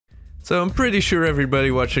So I'm pretty sure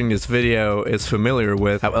everybody watching this video is familiar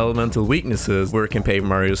with how elemental weaknesses work in Paper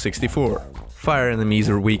Mario 64. Fire enemies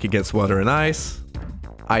are weak against water and ice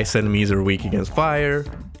enemies are weak against fire,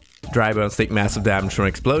 dry bones take massive damage from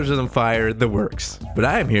explosions and fire, the works. But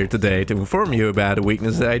I am here today to inform you about a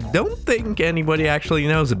weakness that I don't think anybody actually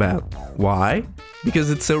knows about. Why?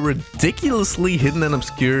 Because it's so ridiculously hidden and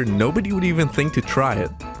obscure, nobody would even think to try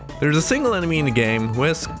it. There's a single enemy in the game who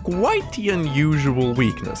has quite the unusual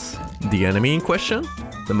weakness. The enemy in question?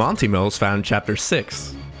 The Monty Moles found in Chapter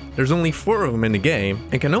 6. There's only 4 of them in the game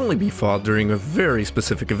and can only be fought during a very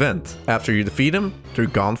specific event. After you defeat them, they're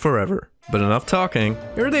gone forever. But enough talking,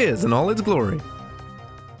 here it is in all its glory.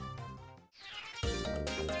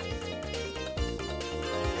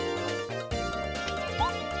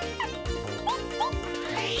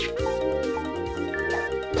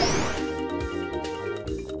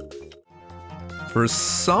 For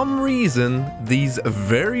some reason, these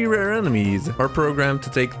very rare enemies are programmed to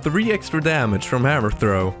take 3 extra damage from hammer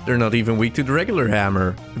throw. They're not even weak to the regular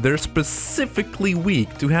hammer. They're specifically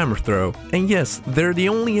weak to hammer throw. And yes, they're the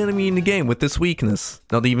only enemy in the game with this weakness.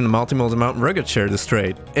 Not even the Monty Moles and Mountain Rugged share this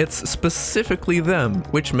trait. It's specifically them,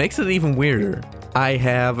 which makes it even weirder. I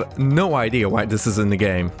have no idea why this is in the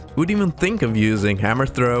game. Who'd even think of using hammer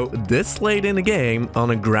throw this late in the game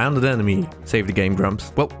on a grounded enemy? Save the game,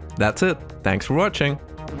 Grumps. Well, that's it. Thanks for watching.